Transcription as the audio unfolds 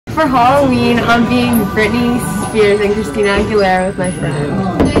For Halloween, I'm being Britney Spears and Christina Aguilera with my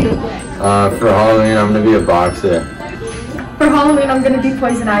friends. For Halloween, I'm gonna be a boxer. For Halloween, I'm gonna be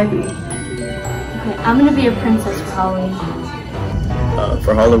Poison Ivy. Okay, I'm gonna be a princess for Halloween.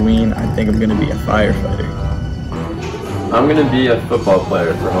 For Halloween, I think I'm gonna be a firefighter. I'm gonna be a football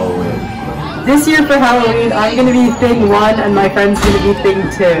player for Halloween. This year for Halloween, I'm gonna be Thing 1 and my friend's gonna be Thing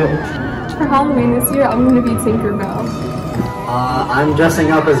 2. For Halloween this year, I'm gonna be Tinkerbell. I'm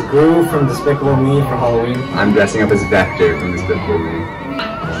dressing up as Gru from Despicable Me for Halloween. I'm dressing up as Vector from Despicable Me.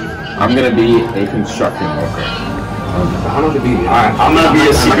 I'm gonna be a construction worker. I'm gonna be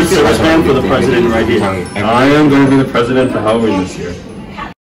a Secret Service man for the president right here. I am gonna be the president for Halloween this year.